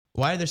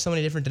Why are there so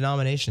many different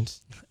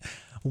denominations?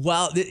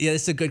 Well, yeah,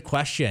 it's a good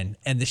question.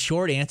 And the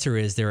short answer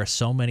is there are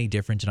so many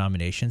different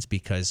denominations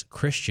because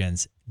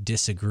Christians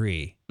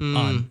disagree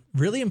on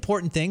really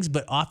important things,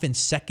 but often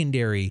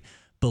secondary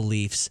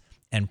beliefs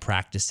and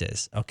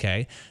practices,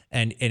 okay?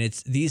 And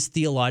it's these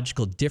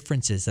theological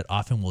differences that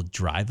often will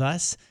drive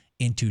us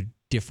into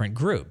different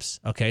groups,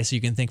 okay? So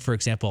you can think, for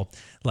example,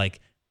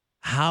 like,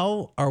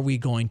 how are we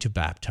going to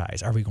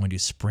baptize? Are we going to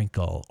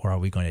sprinkle or are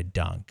we going to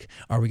dunk?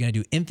 Are we going to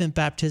do infant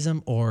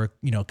baptism or,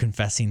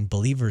 confessing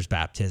believers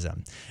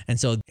baptism? And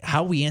so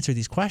how we answer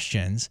these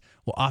questions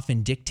will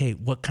often dictate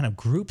what kind of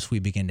groups we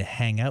begin to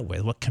hang out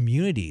with, what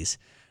communities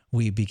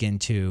we begin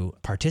to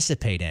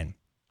participate in.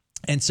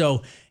 And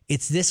so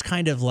it's this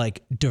kind of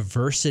like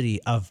diversity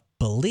of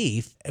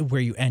belief where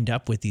you end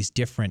up with these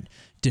different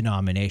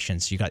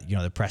denominations. You got,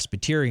 the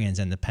Presbyterians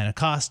and the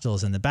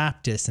Pentecostals and the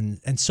Baptists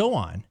and so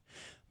on.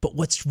 But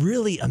what's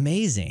really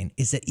amazing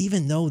is that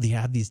even though they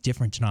have these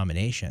different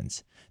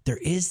denominations, there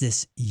is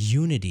this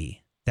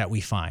unity that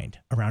we find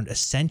around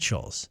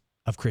essentials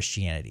of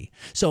Christianity.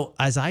 So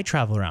as I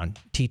travel around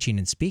teaching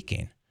and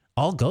speaking,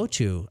 I'll go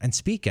to and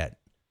speak at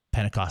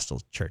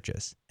Pentecostal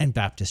churches and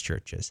Baptist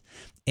churches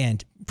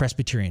and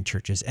Presbyterian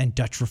churches and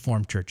Dutch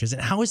Reformed churches.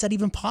 And how is that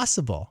even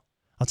possible?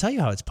 I'll tell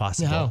you how it's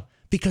possible. How?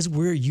 Because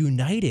we're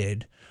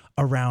united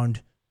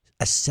around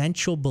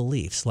essential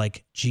beliefs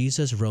like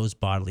Jesus rose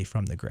bodily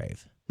from the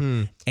grave.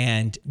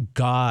 And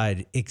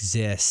God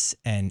exists,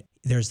 and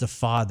there's the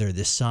Father,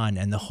 the Son,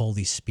 and the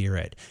Holy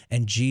Spirit.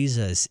 And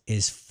Jesus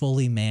is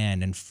fully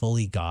man and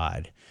fully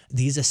God.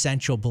 These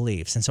essential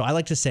beliefs. And so I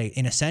like to say,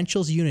 in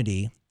essentials,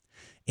 unity;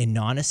 in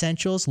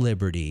non-essentials,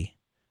 liberty;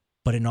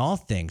 but in all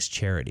things,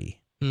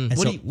 charity.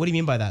 What do you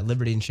mean by that,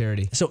 liberty and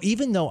charity? So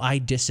even though I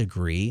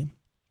disagree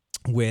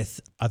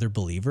with other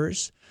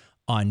believers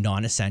on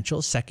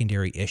non-essentials,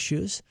 secondary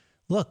issues,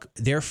 look,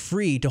 they're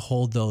free to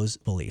hold those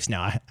beliefs.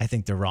 Now, I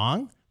think they're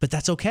wrong, but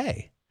that's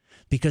okay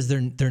because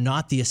they're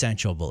not the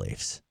essential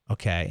beliefs,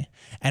 okay?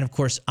 And of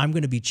course, I'm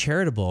going to be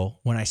charitable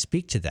when I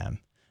speak to them.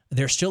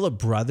 They're still a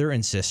brother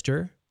and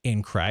sister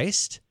in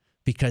Christ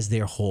because they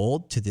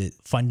hold to the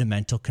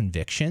fundamental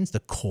convictions, the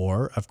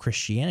core of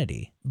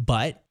Christianity.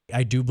 But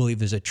I do believe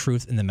there's a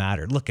truth in the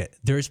matter. Look,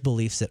 there's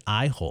beliefs that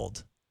I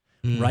hold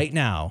right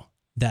now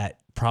that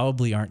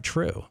probably aren't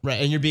true.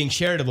 Right, and you're being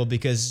charitable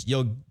because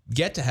you'll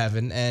get to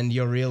heaven and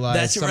you'll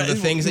realize some of the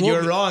things that you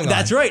were wrong on.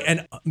 That's right.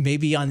 And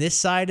maybe on this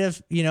side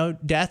of,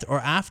 death or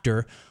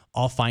after,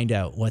 I'll find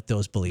out what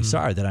those beliefs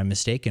are that I'm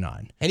mistaken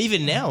on. And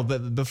even now,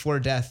 but before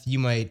death, you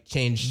might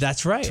change.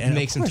 That's right. To and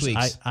make some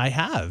tweaks. I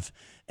have.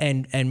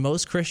 And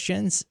most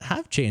Christians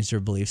have changed their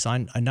beliefs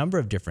on a number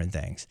of different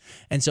things.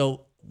 And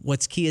so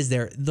what's key is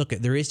there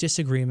is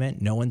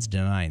disagreement. No one's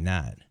denying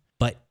that.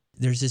 But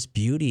there's this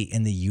beauty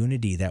in the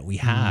unity that we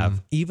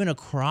have, even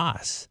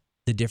across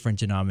the different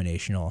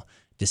denominational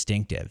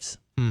distinctives.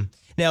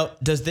 Now,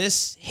 does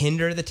this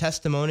hinder the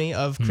testimony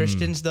of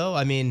Christians, though?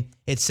 I mean,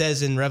 it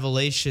says in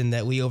Revelation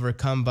that we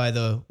overcome by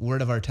the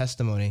word of our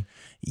testimony.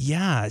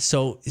 Yeah.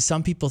 So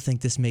some people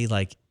think this may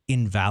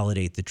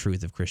invalidate the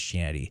truth of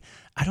Christianity.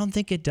 I don't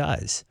think it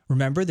does.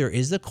 Remember, there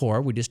is the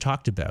core we just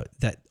talked about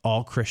that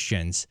all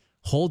Christians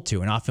hold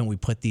to. And often we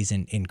put these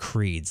in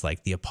creeds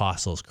like the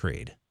Apostles'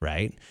 Creed,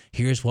 right?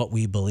 Here's what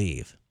we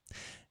believe.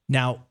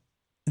 Now,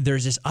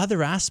 there's this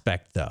other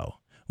aspect, though,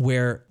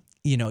 where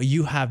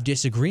you have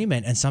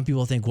disagreement and some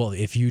people think, well,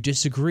 if you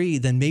disagree,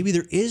 then maybe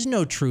there is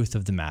no truth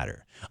of the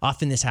matter.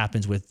 Often this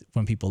happens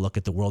when people look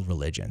at the world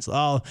religions.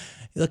 Oh,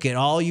 look at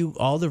all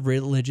the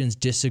religions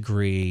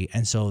disagree.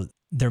 And so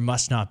there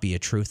must not be a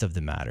truth of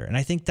the matter. And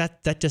I think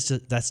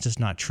that's just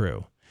not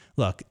true.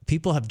 Look,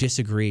 people have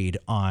disagreed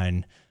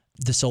on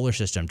the solar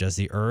system. Does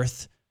the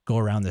earth go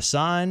around the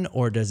sun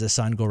or does the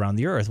sun go around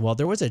the earth? Well,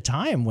 there was a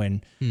time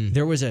when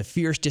there was a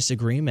fierce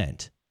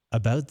disagreement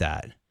about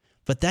that.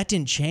 But that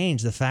didn't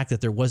change the fact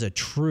that there was a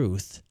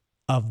truth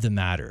of the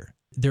matter.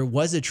 There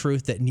was a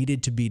truth that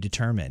needed to be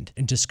determined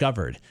and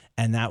discovered.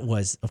 And that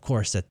was, of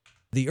course, that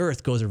the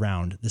earth goes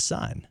around the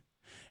sun.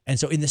 And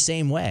so in the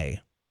same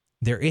way,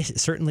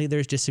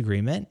 there's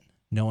disagreement.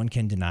 No one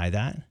can deny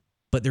that.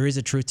 But there is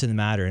a truth to the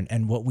matter.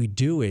 And what we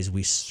do is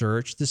we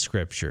search the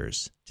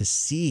scriptures to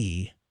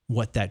see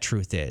what that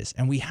truth is.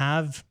 And we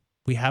have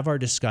our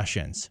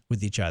discussions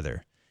with each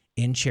other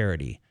in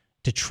charity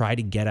to try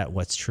to get at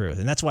what's truth.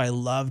 And that's why I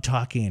love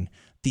talking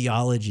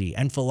theology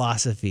and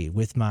philosophy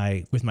with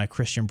my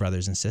Christian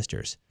brothers and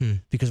sisters,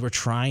 because we're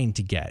trying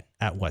to get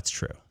at what's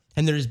true.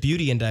 And there's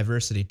beauty in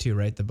diversity too,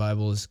 right? The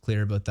Bible is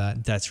clear about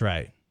that. That's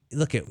right.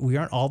 Look, we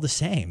aren't all the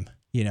same,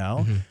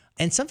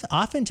 And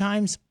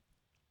oftentimes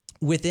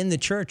within the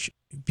church,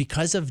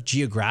 because of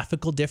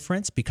geographical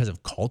difference, because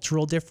of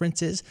cultural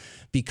differences,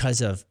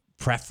 because of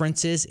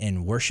preferences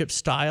in worship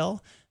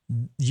style,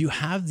 you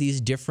have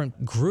these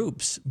different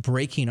groups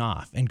breaking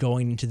off and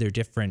going into their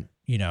different,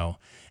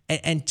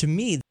 and to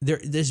me,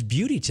 there's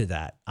beauty to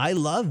that. I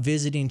love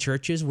visiting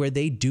churches where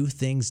they do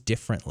things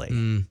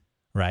differently,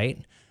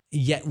 right?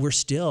 Yet we're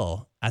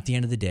still, at the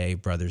end of the day,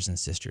 brothers and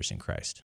sisters in Christ.